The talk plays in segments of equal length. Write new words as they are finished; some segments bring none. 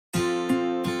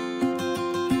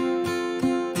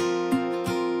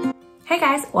Hey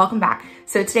guys, welcome back.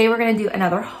 So today we're gonna do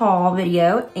another haul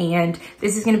video, and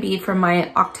this is gonna be from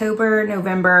my October,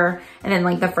 November, and then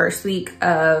like the first week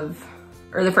of,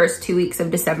 or the first 2 weeks of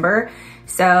December.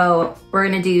 So we're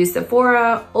gonna do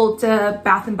Sephora, Ulta,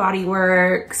 Bath and Body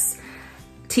Works,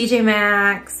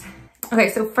 T.J.Maxx.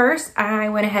 Okay, so first I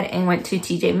went ahead and went to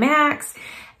T.J.Maxx,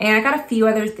 and I got a few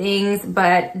other things,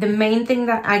 but the main thing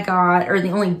that I got, or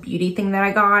the only beauty thing that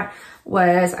I got,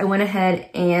 was I went ahead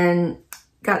and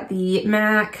got the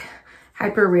MAC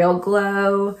Hyper Real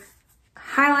Glow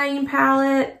highlighting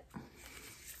palette.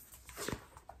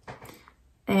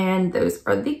 And those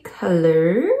are the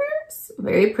colors.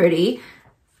 Very pretty.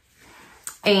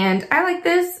 And I like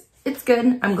this. It's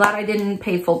good. I'm glad I didn't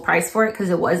pay full price for it because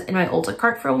it was in my Ulta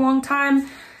cart for a long time.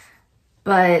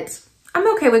 But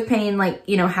I'm okay with paying like,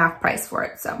 you know, half price for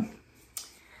it, so.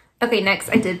 Okay, next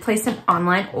I did place an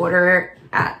online order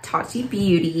at Tati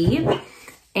Beauty.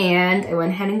 And I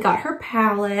went ahead and got her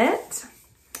palette.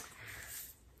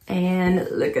 And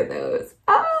look at those.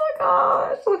 Oh my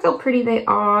gosh, look how pretty they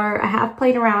are. I have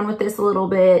played around with this a little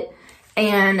bit.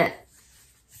 And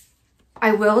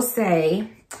I will say,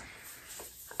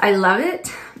 I love it,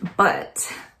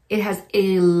 but it has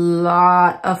a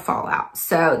lot of fallout.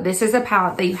 So this is a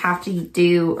palette that you have to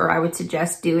do, or I would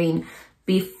suggest doing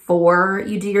before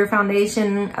you do your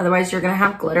foundation. Otherwise, you're gonna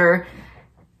have glitter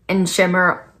and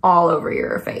shimmer all over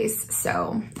your face.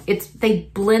 So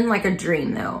they blend like a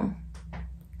dream though.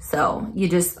 So you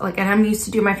just like, and I'm used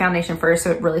to do my foundation first, so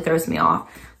it really throws me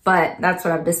off, but that's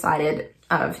what I've decided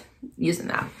of using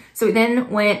that. So we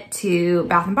then went to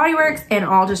Bath and Body Works, and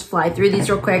I'll just fly through these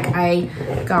real quick. I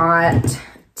got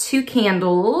 2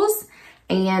 candles,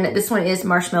 and this one is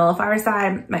Marshmallow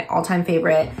Fireside, my all-time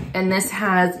favorite. And this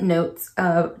has notes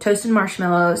of toasted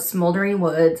marshmallow, smoldering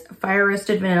woods, fire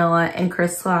roasted vanilla, and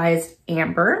crystallized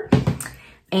amber.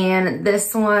 And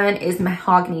this one is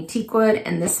mahogany teakwood,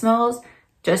 and this smells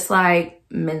just like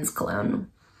men's cologne.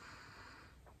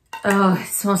 Oh, it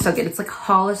smells so good. It's like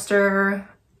Hollister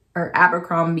or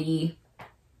Abercrombie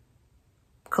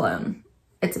cologne.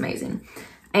 It's amazing.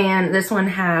 And this one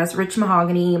has rich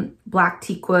mahogany, black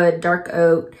teakwood, dark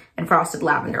oak, and frosted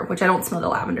lavender, which I don't smell the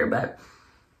lavender, but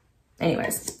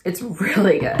anyways, it's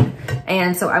really good.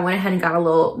 And so I went ahead and got a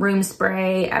little room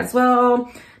spray as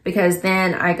well, because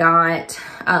then I got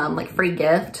like free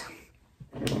gift.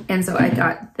 And so I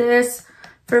got this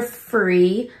for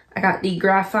free. I got the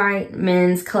Graphite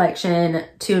Men's Collection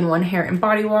 2-in-1 hair and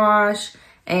body wash.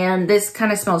 And this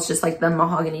kind of smells just like the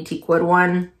mahogany teakwood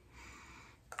one.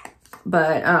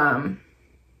 But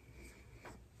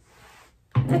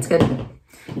that's good.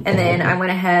 And then I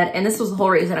went ahead, and this was the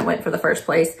whole reason I went for the first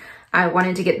place. I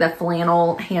wanted to get the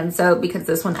flannel hand soap because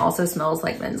this one also smells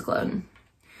like men's cologne.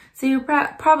 So you're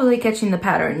probably catching the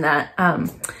pattern that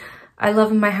I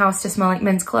love in my house to smell like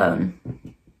men's cologne.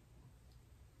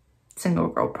 Single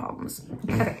girl problems.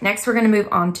 Okay, next we're gonna move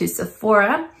on to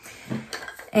Sephora.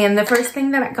 And the first thing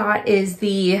that I got is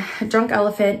the Drunk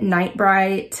Elephant Night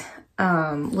Bright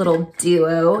little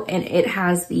duo, and it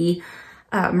has the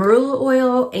marula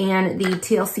oil and the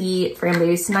TLC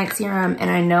Framboise Night Serum, and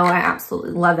I know I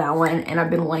absolutely love that one, and I've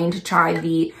been wanting to try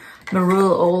the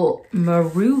marula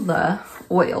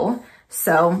oil.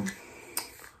 So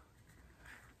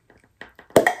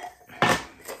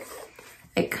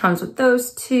it comes with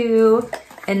those 2,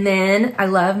 and then I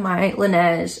love my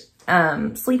Laneige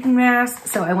sleeping mask,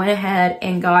 so I went ahead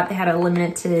and got, they had a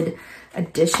limited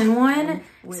edition one.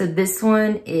 So this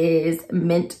one is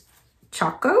mint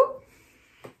choco,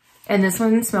 and this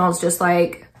one smells just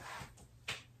like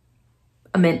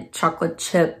a mint chocolate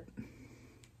chip,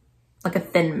 like a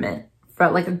thin mint,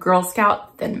 like a Girl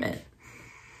Scout thin mint.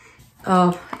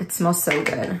 Oh, it smells so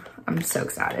good. I'm so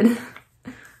excited.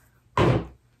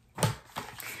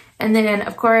 And then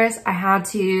of course I had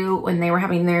to, when they were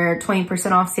having their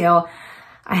 20% off sale,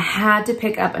 I had to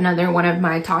pick up another one of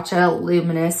my Tatcha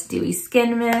Luminous Dewy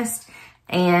Skin Mist.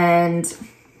 And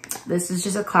this is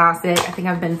just a classic. I think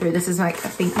I've been through, this is like, I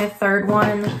think my 3rd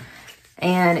one.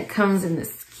 And it comes in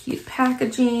this cute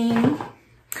packaging.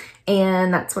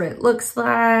 And that's what it looks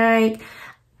like.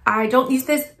 I don't use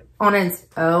this on its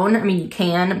own. I mean, you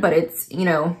can, but it's, you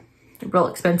know, real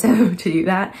expensive to do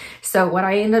that. So what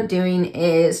I end up doing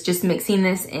is just mixing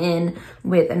this in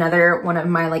with another one of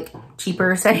my like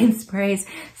cheaper setting sprays.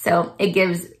 So it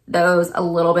gives those a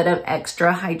little bit of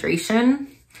extra hydration,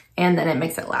 and then it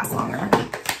makes it last longer.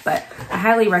 But I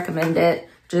highly recommend it.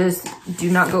 Just do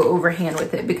not go overhand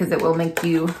with it because it will make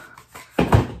you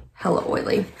hella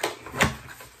oily,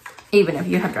 even if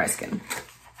you have dry skin.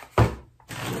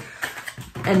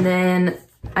 And then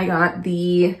I got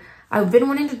the I've been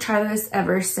wanting to try this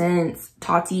ever since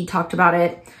Tati talked about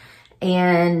it.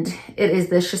 And it is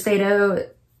the Shiseido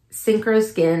Synchro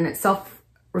Skin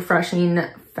Self-Refreshing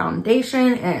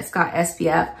Foundation. And it's got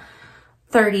SPF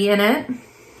 30 in it.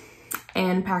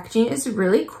 And packaging is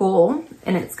really cool.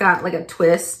 And it's got like a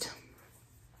twist.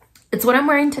 It's what I'm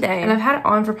wearing today. And I've had it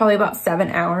on for probably about 7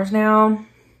 hours now.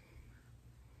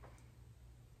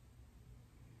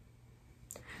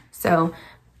 So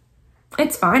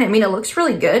it's fine. I mean, it looks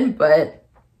really good, but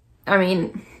I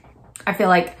mean, I feel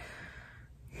like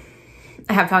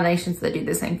I have foundations that do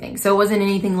the same thing. So it wasn't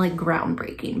anything like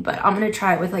groundbreaking, but I'm going to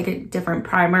try it with like a different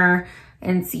primer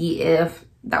and see if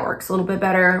that works a little bit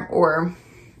better or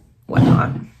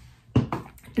whatnot.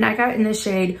 And I got it in the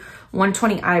shade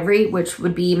 120 Ivory, which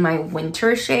would be my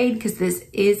winter shade, because it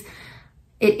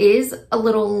is a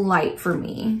little light for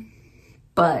me,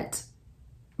 but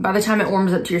by the time it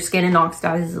warms up to your skin and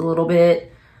oxidizes a little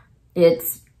bit,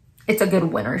 it's a good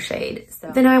winter shade.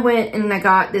 So then I went and I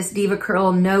got this Diva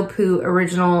Curl No Poo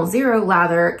Original Zero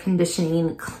Lather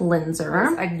Conditioning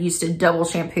Cleanser. I used a double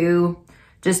shampoo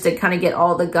just to kind of get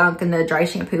all the gunk and the dry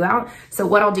shampoo out. So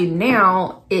what I'll do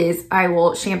now is I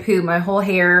will shampoo my whole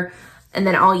hair, and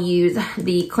then I'll use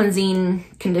the cleansing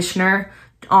conditioner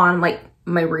on like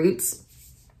my roots.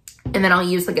 And then I'll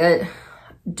use like a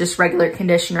just regular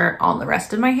conditioner on the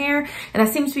rest of my hair. And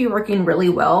that seems to be working really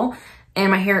well. And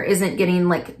my hair isn't getting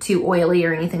like too oily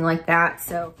or anything like that.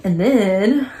 So, and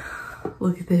then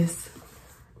look at this.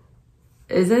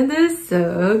 Isn't this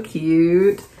so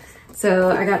cute? So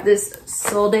I got this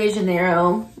Sol de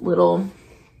Janeiro little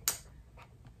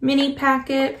mini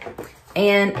packet.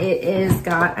 And it is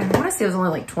got, I want to say it was only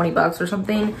like 20 bucks or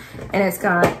something. And it's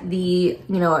got the,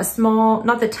 you know, a small,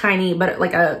 not the tiny, but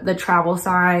like the travel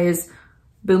size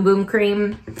Boom Boom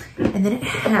Cream. And then it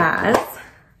has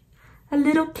a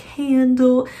little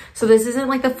candle. So this isn't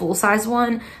like the full size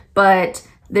one, but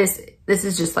this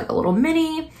is just like a little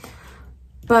mini.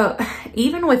 But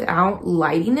even without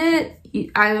lighting it,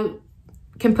 I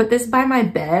can put this by my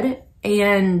bed,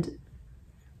 and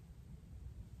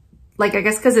like, I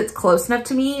guess because it's close enough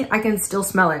to me, I can still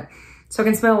smell it. So I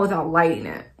can smell it without lighting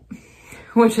it,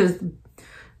 which is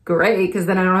great because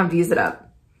then I don't have to use it up.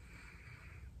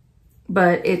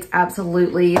 But it's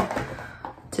absolutely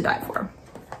to die for.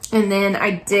 And then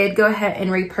I did go ahead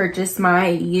and repurchase my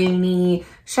uni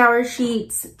shower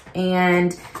sheets.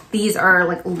 And these are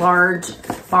like large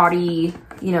body,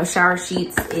 you know, shower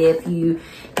sheets if you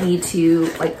need to,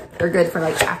 like, they're good for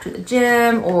like after the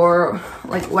gym, or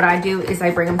like what I do is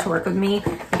I bring them to work with me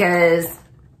because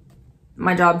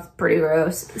my job's pretty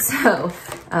gross. So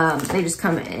they just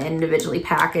come individually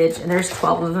packaged, and there's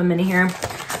 12 of them in here.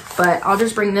 But I'll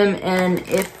just bring them, and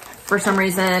if for some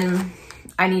reason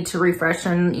I need to refresh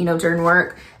them, you know, during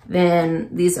work, then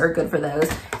these are good for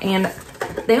those. And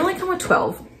they only come with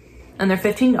 12, and they're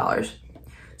 $15.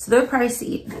 So they're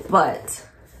pricey, but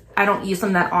I don't use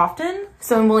them that often.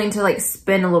 So I'm willing to like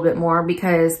spend a little bit more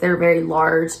because they're very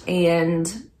large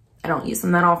and I don't use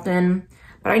them that often.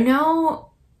 But I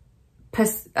know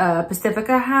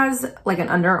Pacifica has like an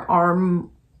underarm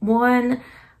one,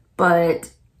 but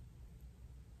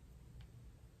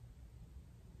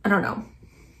I don't know.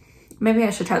 Maybe I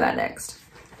should try that next.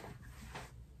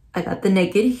 I got the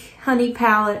Naked Honey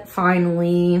palette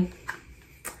finally.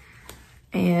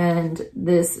 And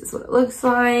this is what it looks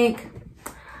like.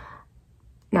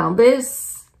 Now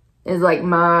this is like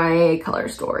my color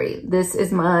story. This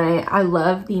is I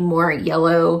love the more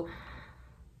yellow,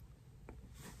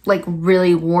 like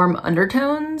really warm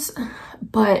undertones.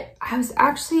 But I was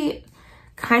actually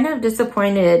kind of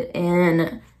disappointed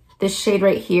in this shade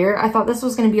right here. I thought this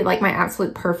was going to be like my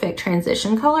absolute perfect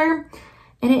transition color.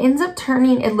 And it ends up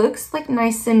turning, it looks like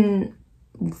nice and,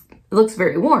 it looks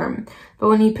very warm. But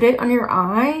when you put it on your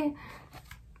eye,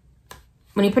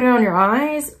 when you put it on your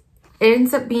eyes, it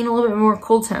ends up being a little bit more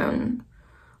cool tone.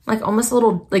 Like almost a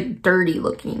little like dirty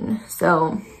looking.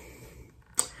 So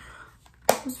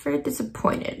I was very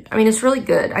disappointed. I mean, it's really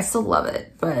good. I still love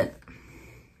it, but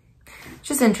it's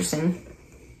just interesting.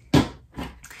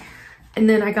 And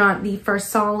then I got the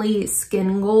Farsali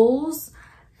Skin Goals,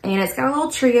 and it's got a little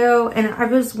trio, and I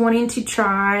was wanting to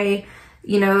try,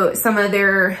 you know, some of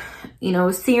their, you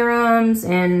know, serums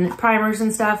and primers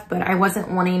and stuff, but I wasn't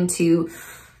wanting to,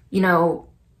 you know,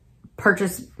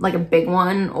 purchase like a big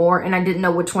one, and I didn't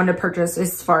know which one to purchase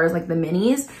as far as like the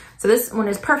minis. So this one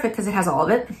is perfect because it has all of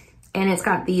it, and it's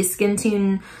got the Skin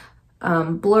Tune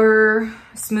Blur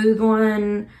Smooth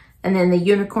one, and then the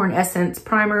Unicorn Essence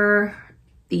Primer,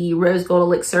 the Rose Gold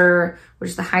Elixir,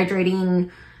 which is the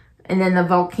hydrating, and then the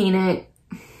volcanic,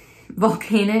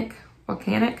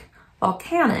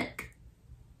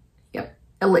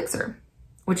 Elixir,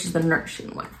 which is the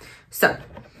nourishing one. So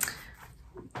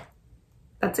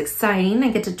that's exciting.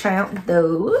 I get to try out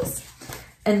those.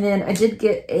 And then I did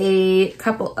get a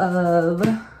couple of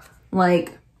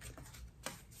like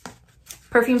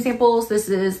perfume samples. This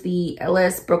is the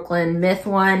Ellis Brooklyn Myth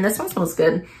one. This one smells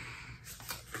good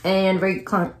and very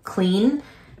clean.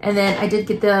 And then I did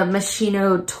get the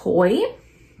Machino Toy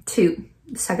 2,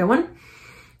 the second one.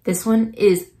 This one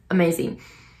is amazing.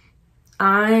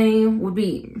 I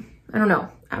don't know.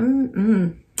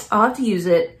 I'll have to use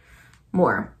it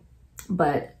more,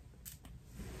 but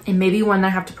it may be one that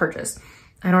I have to purchase.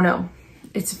 I don't know.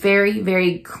 It's very,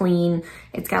 very clean.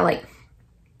 It's got like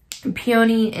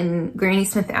peony and Granny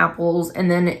Smith apples, and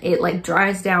then it like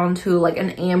dries down to like an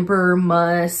amber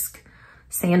musk,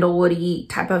 sandalwoody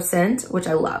type of scent, which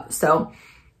I love. So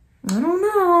I don't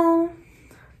know.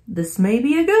 This may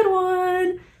be a good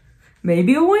one.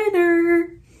 Maybe a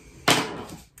winner.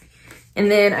 And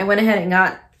then I went ahead and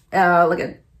got like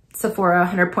a Sephora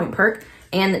 100 point perk.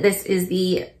 And this is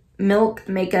the Milk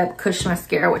Makeup Kush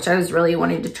Mascara, which I was really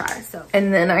wanting to try. So,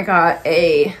 and then I got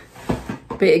a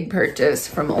big purchase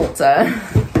from Ulta.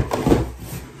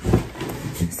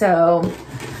 So,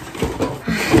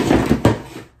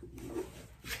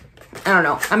 I don't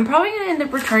know. I'm probably gonna end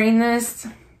up returning this.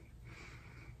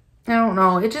 I don't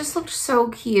know. It just looked so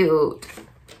cute.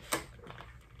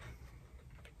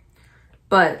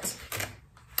 But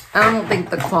I don't think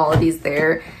the quality's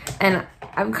there. And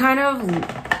I'm kind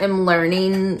of am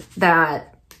learning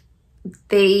that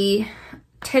they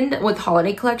tend to, with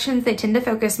holiday collections, they tend to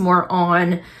focus more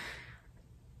on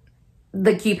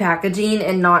the cute packaging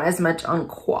and not as much on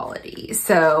quality.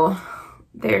 So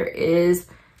there is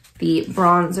the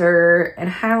bronzer and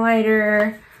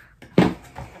highlighter.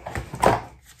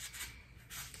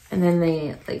 And then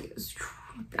they like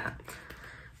that.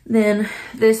 Then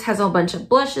this has a bunch of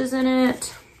blushes in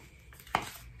it.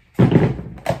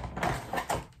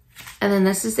 And then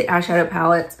this is the eyeshadow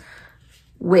palettes,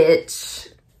 which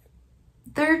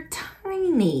they're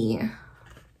tiny.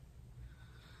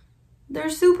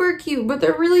 They're super cute, but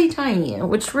they're really tiny,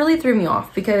 which really threw me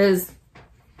off because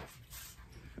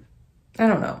I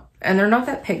don't know. And they're not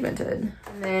that pigmented.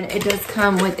 And then it does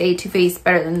come with a Too Faced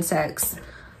Better Than Sex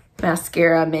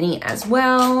mascara mini as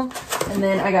well. And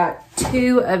then I got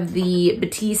 2 of the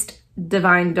Batiste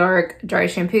Divine Dark Dry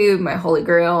Shampoo, my holy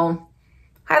grail.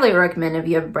 Highly recommend if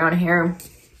you have brown hair.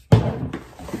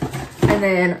 And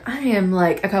then I am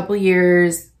like a couple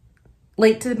years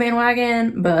late to the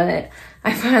bandwagon, but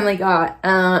I finally got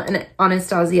an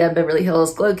Anastasia Beverly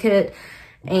Hills Glow Kit.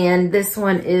 And this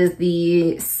one is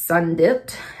the Sun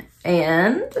Dipped.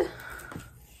 And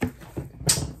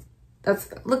that's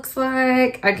what it looks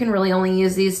like. I can really only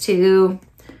use these 2.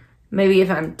 Maybe if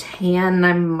I'm tan,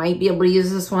 I might be able to use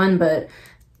this one, but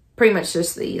pretty much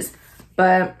just these.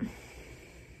 But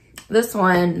this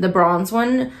one, the bronze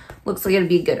one, looks like it'd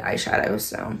be a good eyeshadow,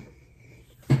 so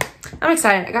I'm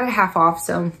excited. I got it half off,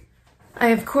 so. I,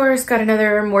 of course, got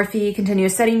another Morphe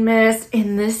Continuous Setting Mist,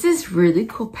 and this is really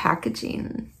cool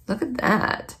packaging. Look at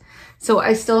that. So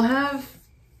I still have,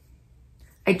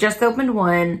 I just opened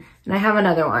one, and I have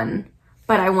another one,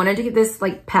 but I wanted to get this,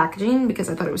 like, packaging because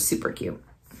I thought it was super cute.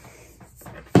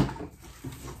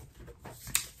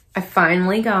 I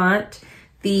finally got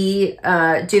the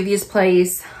Juvia's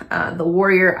Place, the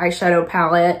Warrior eyeshadow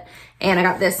palette, and I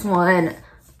got this one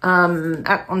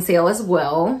on sale as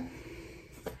well.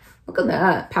 Look at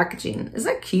that packaging. Is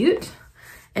that cute?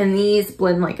 And these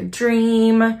blend like a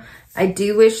dream. I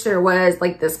do wish there was,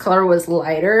 like, this color was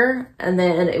lighter, and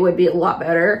then it would be a lot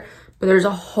better, but there's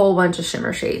a whole bunch of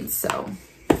shimmer shades, so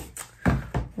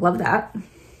love that.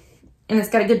 And it's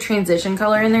got a good transition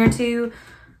color in there too,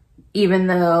 even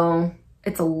though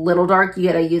it's a little dark. You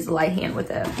gotta use a light hand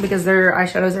with it because their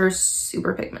eyeshadows are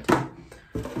super pigmented.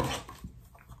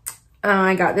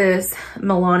 I got this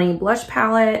Milani blush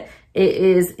palette. It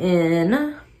is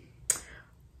in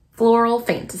Floral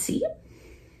Fantasy.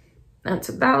 That's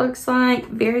what that looks like.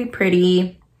 Very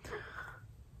pretty.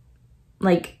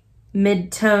 Like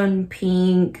mid-tone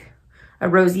pink, a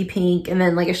rosy pink, and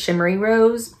then like a shimmery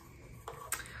rose.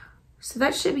 So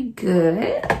that should be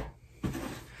good.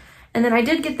 And then I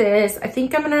did get this. I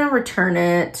think I'm gonna return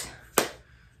it.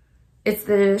 It's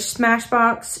the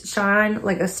Smashbox Shine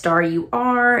Like a Star You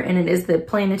Are, and it is the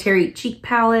Planetary Cheek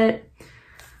Palette.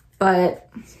 But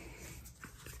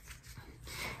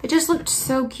it just looked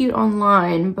so cute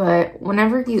online, but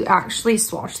whenever you actually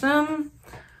swatch them,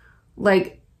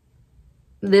 like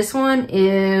this one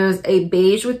is a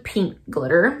beige with pink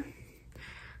glitter.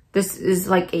 This is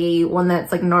like a one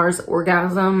that's like NARS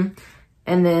Orgasm.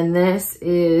 And then this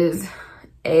is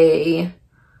a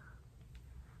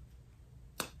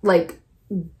like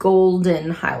golden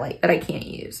highlight that I can't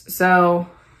use. So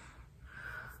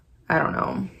I don't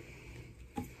know.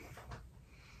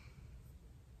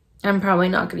 I'm probably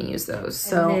not going to use those.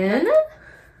 So and then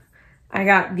I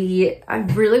got I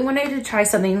really wanted to try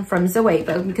something from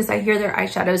Zoeva because I hear their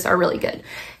eyeshadows are really good.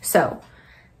 So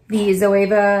the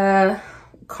Zoeva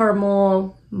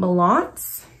Caramel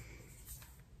Melance.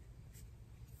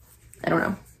 I don't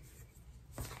know.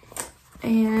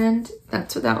 And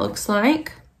that's what that looks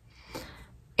like.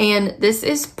 And this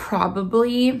is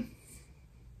probably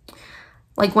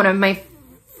like one of my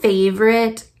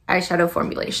favorite eyeshadow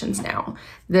formulations now.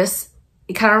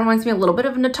 It kind of reminds me a little bit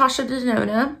of Natasha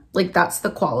Denona. Like that's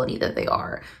the quality that they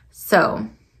are. So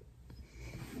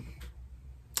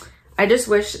I just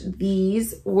wish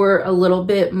these were a little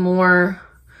bit more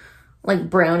like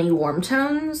brownie warm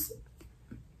tones,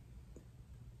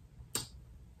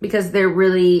 because they're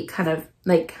really kind of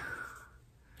like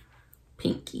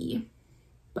pinky.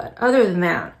 But other than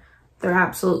that, they're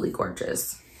absolutely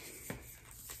gorgeous.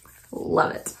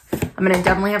 Love it. I'm going to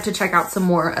definitely have to check out some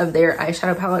more of their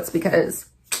eyeshadow palettes because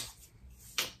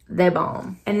they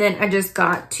bomb. And then I just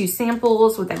got 2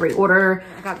 samples with every order.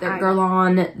 I got their Girl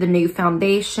On, the new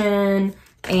foundation,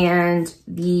 and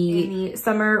the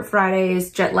Summer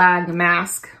Fridays Jet Lag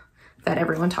mask that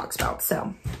everyone talks about.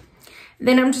 So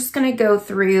then I'm just going to go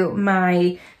through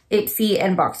my Ipsy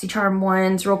and Boxycharm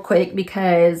ones real quick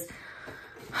because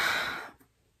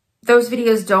those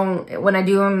videos don't, when I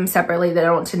do them separately, they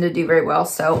don't tend to do very well.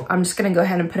 So I'm just going to go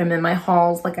ahead and put them in my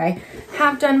hauls like I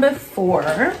have done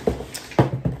before.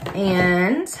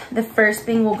 And the first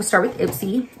thing, we'll start with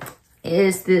Ipsy,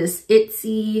 is this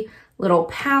Ipsy little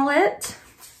palette.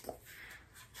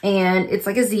 And it's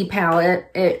like a Z palette.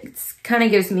 It kind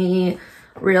of gives me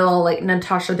real like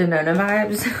Natasha Denona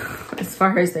vibes as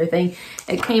far as their thing.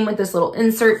 It came with this little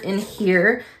insert in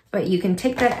here, but you can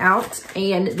take that out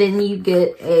and then you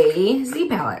get a Z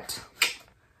palette.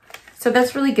 So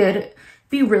that's really good. It'd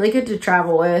be really good to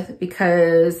travel with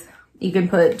because you can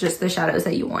put just the shadows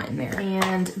that you want in there.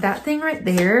 And that thing right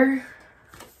there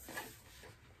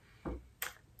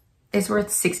is worth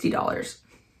 $60.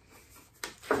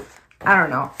 I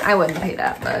don't know. I wouldn't pay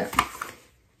that, but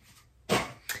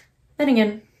then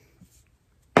again.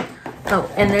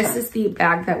 Oh, and this is the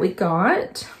bag that we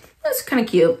got. That's kind of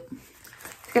cute.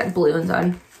 It's got blue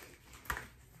inside.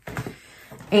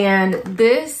 And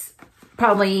this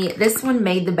one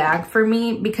made the bag for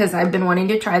me because I've been wanting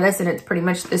to try this and it's pretty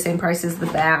much the same price as the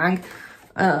bag.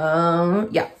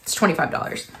 Yeah, it's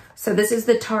 $25. So this is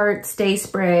the Tarte Stay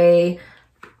Spray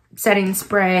setting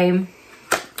spray.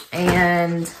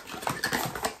 And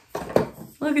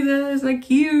look at that, isn't that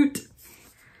cute?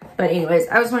 But anyways,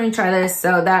 I was wanting to try this,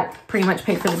 so that pretty much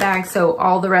paid for the bag. So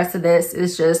all the rest of this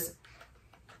is just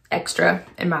extra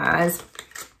in my eyes.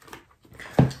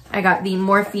 I got the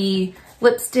Morphe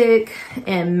lipstick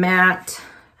and matte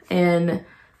in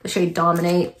the shade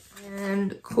Dominate,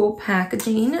 and cool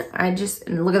packaging. And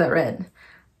look at that red.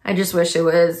 I just wish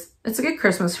it's a good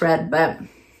Christmas red, but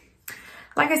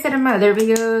like I said in my other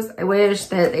videos, I wish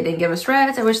that they didn't give us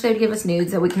reds. I wish they would give us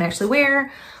nudes that we can actually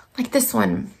wear, like this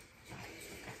one.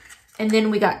 And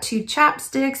then we got 2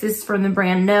 chapsticks. This is from the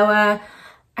brand Noah.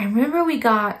 I remember we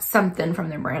got something from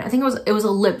their brand. I think it was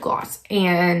a lip gloss,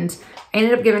 and I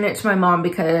ended up giving it to my mom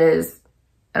because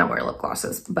I don't wear lip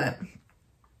glosses, but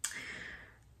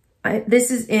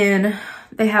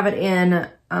they have it in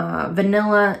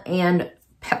vanilla and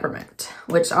peppermint,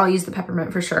 which I'll use the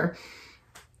peppermint for sure.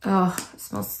 Oh, it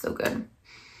smells so good.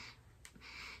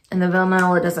 And the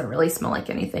vanilla doesn't really smell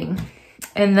like anything.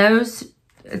 And those,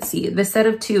 let's see, the set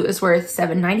of 2 is worth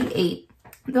 $7.98.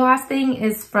 The last thing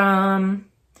is from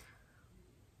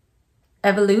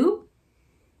Evolue,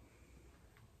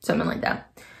 something like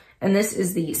that. And this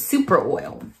is the Super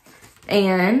Oil.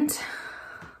 And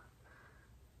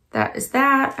that is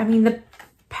that. I mean, the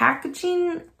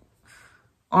packaging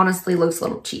honestly looks a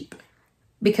little cheap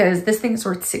because this thing's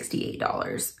worth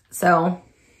 $68. So,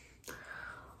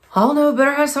 I don't know,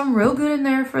 better have something real good in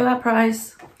there for that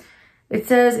price. It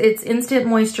says it's instant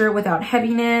moisture without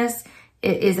heaviness.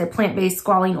 It is a plant-based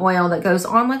squalene oil that goes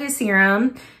on like a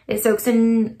serum. It soaks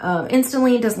in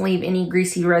instantly and doesn't leave any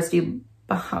greasy residue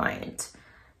behind.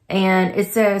 And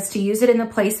it says to use it in the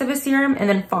place of a serum and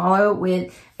then follow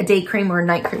with a day cream or a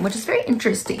night cream, which is very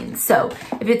interesting. So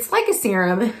if it's like a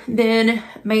serum, then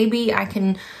maybe I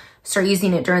can start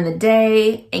using it during the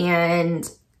day and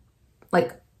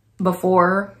like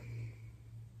before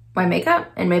my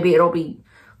makeup, and maybe it'll be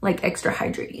like extra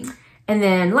hydrating. And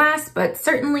then last but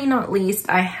certainly not least,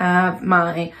 I have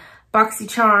my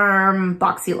Boxycharm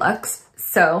Boxy Luxe.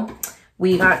 So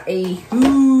we got a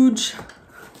huge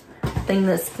something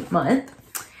this month.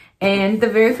 And the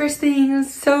very first thing, I'm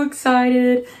so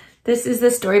excited. This is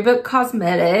the Storybook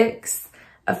Cosmetics,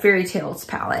 a Fairy Tales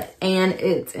palette. And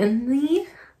it's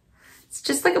it's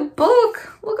just like a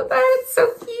book. Look at that, it's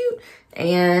so cute.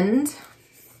 And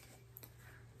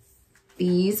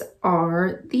these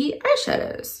are the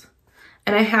eyeshadows.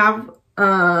 And I have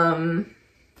done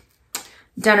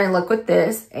a look with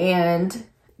this, and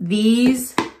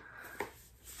these,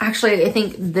 actually, I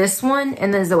think this one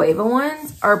and the Zoeva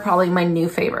ones are probably my new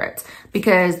favorites,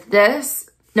 because this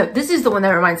is the one that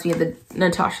reminds me of the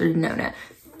Natasha Denona.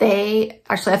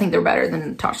 I think they're better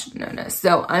than Natasha Denona.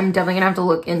 So I'm definitely gonna have to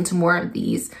look into more of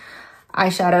these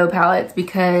eyeshadow palettes,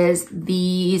 because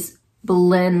these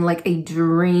blend like a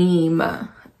dream.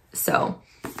 So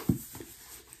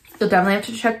you'll definitely have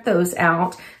to check those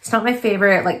out. It's not my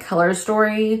favorite like color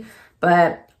story,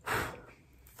 but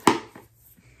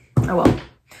oh well.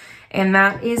 And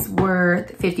that is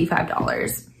worth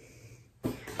 $55.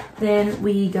 Then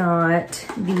we got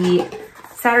the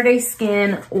Saturday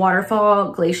Skin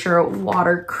Waterfall Glacier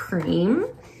Water Cream.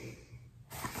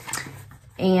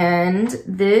 And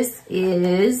this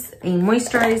is a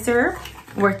moisturizer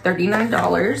worth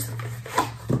 $39.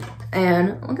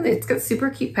 And look at it, it's got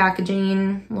super cute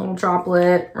packaging, little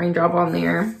droplet, raindrop on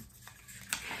there.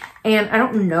 And I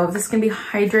don't know if this is gonna be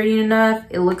hydrating enough.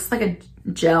 It looks like a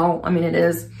gel. I mean, it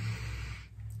is.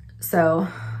 So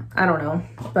I don't know,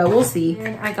 but we'll see.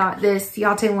 And I got this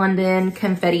Ciate London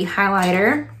Confetti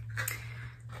Highlighter,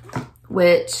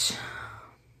 which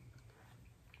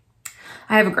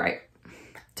I have a gripe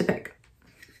to pick.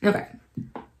 Okay,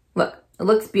 look, it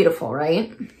looks beautiful,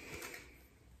 right?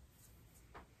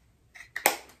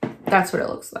 That's what it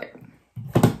looks like.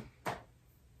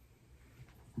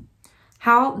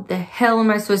 How the hell am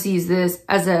I supposed to use this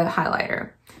as a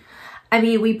highlighter? I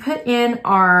mean, we put in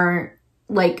our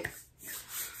like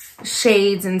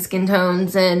shades and skin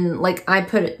tones, and like I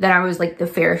put that I was like the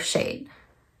fair shade,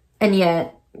 and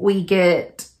yet we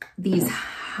get these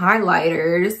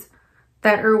highlighters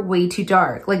that are way too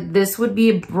dark. Like this would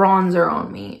be a bronzer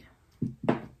on me.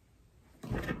 I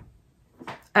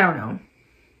don't know.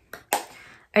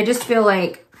 I just feel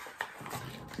like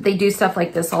they do stuff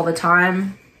like this all the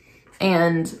time,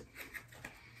 and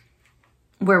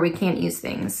where we can't use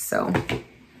things. So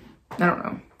I don't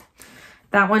know.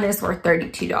 That one is worth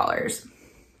 $32.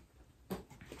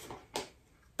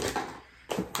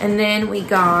 And then we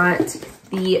got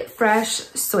the Fresh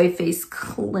Soy Face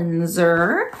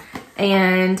Cleanser.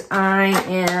 And I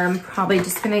am probably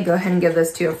just gonna go ahead and give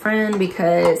this to a friend,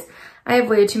 because I have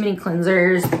way too many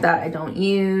cleansers that I don't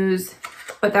use.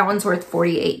 But that one's worth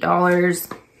 $48.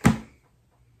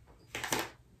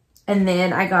 And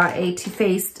then I got a Too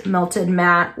Faced Melted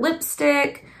Matte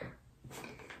Lipstick,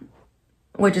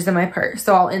 which is in my purse.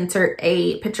 So I'll insert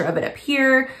a picture of it up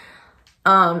here.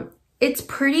 It's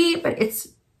pretty, but it's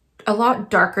a lot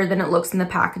darker than it looks in the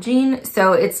packaging.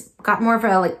 So it's got more of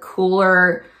a like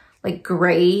cooler, like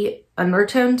gray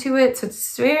undertone to it. So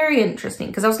it's very interesting,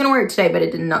 because I was gonna wear it today, but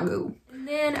it did not go. And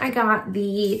then I got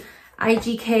the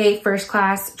IGK First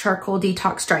Class Charcoal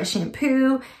Detox Dry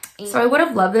Shampoo. So I would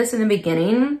have loved this in the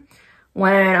beginning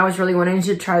when I was really wanting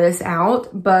to try this out,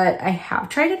 but I have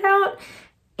tried it out,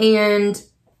 and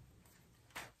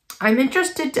I'm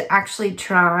interested to actually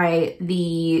try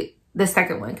the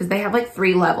second one, because they have like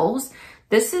 3 levels.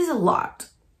 This is a lot.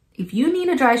 If you need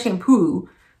a dry shampoo,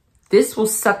 this will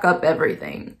suck up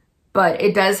everything. But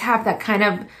it does have that kind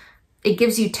of, it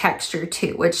gives you texture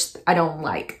too, which I don't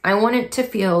like. I want it to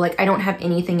feel like I don't have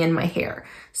anything in my hair.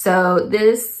 So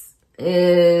this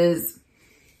is,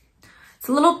 it's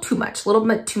a little too much, a little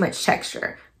bit too much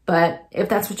texture. But if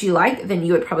that's what you like, then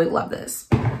you would probably love this.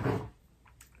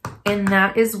 And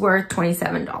that is worth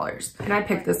 $27. And I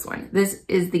picked this one. This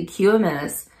is the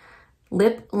QMS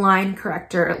Lip Line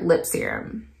Corrector Lip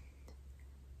Serum.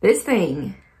 This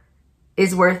thing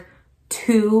is worth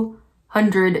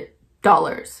 $200.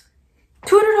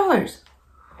 $200.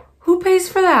 Who pays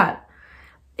for that?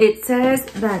 It says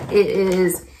that it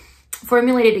is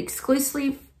formulated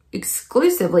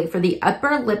exclusively for the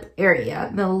upper lip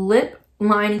area. The lip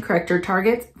line corrector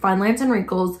targets fine lines and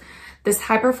wrinkles. This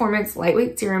high-performance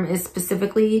lightweight serum is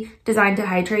specifically designed to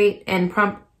hydrate and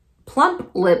plump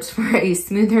lips for a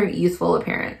smoother, youthful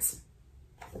appearance.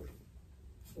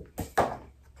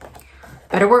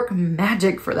 Better work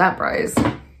magic for that price.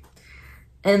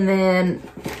 And then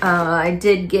I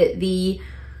did get the,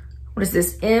 what is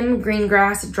this? M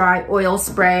Greengrass Dry Oil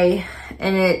Spray,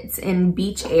 and it's in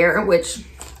Beach Air, which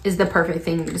is the perfect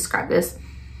thing to describe this.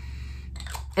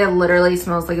 It literally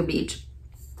smells like a beach.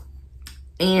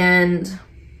 And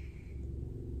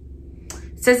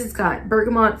It says it's got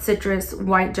bergamot, citrus,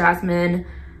 white jasmine,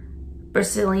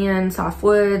 Brazilian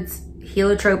softwoods,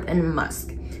 heliotrope, and musk.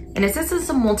 And it says it's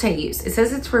a multi-use. It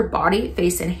says it's for body,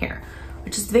 face, and hair,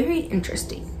 which is very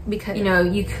interesting because, you know,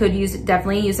 you could use it,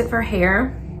 definitely use it for hair.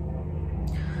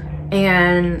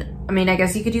 And I mean, I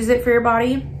guess you could use it for your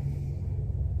body,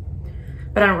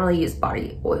 but I don't really use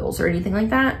body oils or anything like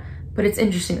that. But it's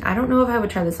interesting. I don't know if I would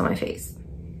try this on my face,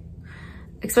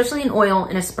 especially an oil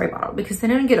in a spray bottle, because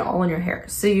then it would get all in your hair.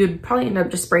 So you'd probably end up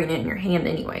just spraying it in your hand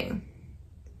anyway.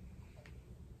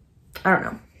 I don't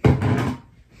know.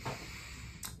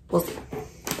 We'll see.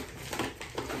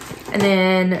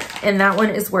 And that one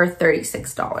is worth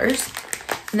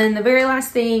 $36. And then the very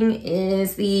last thing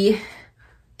is the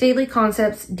Daily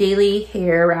Concepts Daily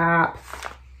Hair Wrap.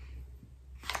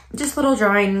 Just little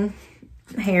drying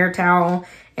hair towel.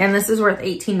 And this is worth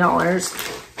 $18.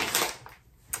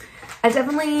 I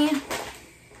definitely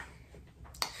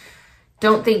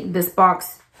don't think this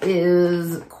box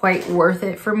is quite worth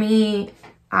it for me.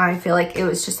 I feel like it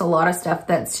was just a lot of stuff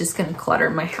that's just gonna clutter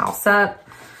my house up.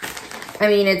 I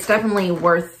mean, it's definitely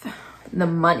worth the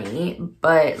money,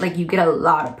 but like you get a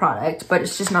lot of product, but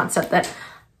it's just not stuff that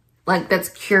like that's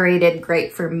curated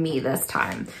great for me this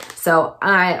time. So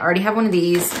I already have one of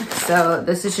these. So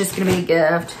this is just gonna be a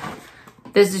gift.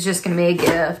 This is just gonna be a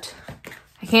gift.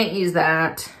 I can't use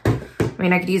that. I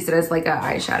mean, I could use it as like an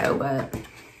eyeshadow, but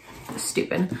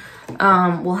stupid.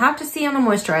 We'll have to see on the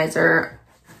moisturizer.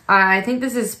 I think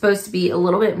this is supposed to be a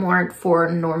little bit more for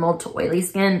normal to oily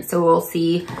skin. So we'll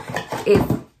see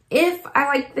if I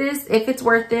like this, if it's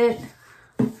worth it,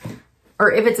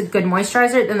 or if it's a good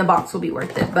moisturizer, then the box will be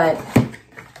worth it, but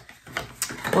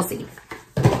we'll see.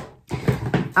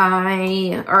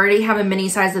 I already have a mini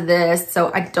size of this, so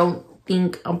I don't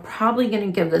think I'm probably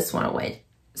gonna give this one away.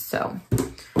 So,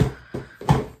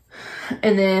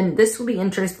 and then this will be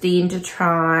interesting to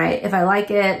try. If I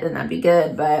like it, then that'd be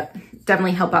good, but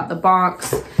definitely help out the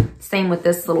box. Same with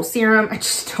this little serum. I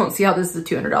just don't see how this is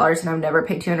 $200, and I've never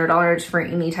paid $200 for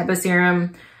any type of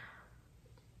serum.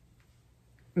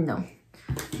 No.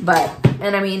 But,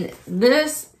 and I mean,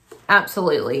 this,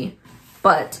 absolutely.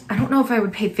 But I don't know if I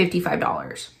would pay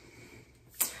 $55.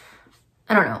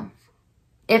 I don't know.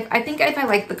 I think if I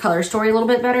like the color story a little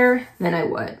bit better, then I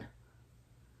would.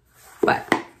 But,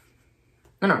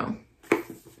 I don't know.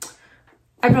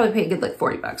 I'd probably pay a good like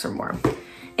 40 bucks or more.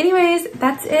 Anyways,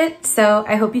 that's it. So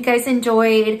I hope you guys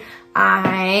enjoyed.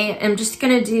 I am just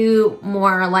gonna do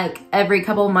more like every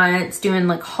couple months doing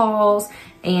like hauls,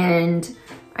 and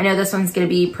I know this one's gonna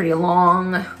be pretty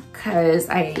long because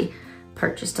I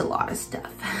purchased a lot of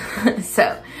stuff.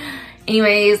 So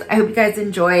anyways, I hope you guys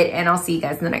enjoyed, and I'll see you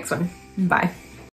guys in the next one. Bye.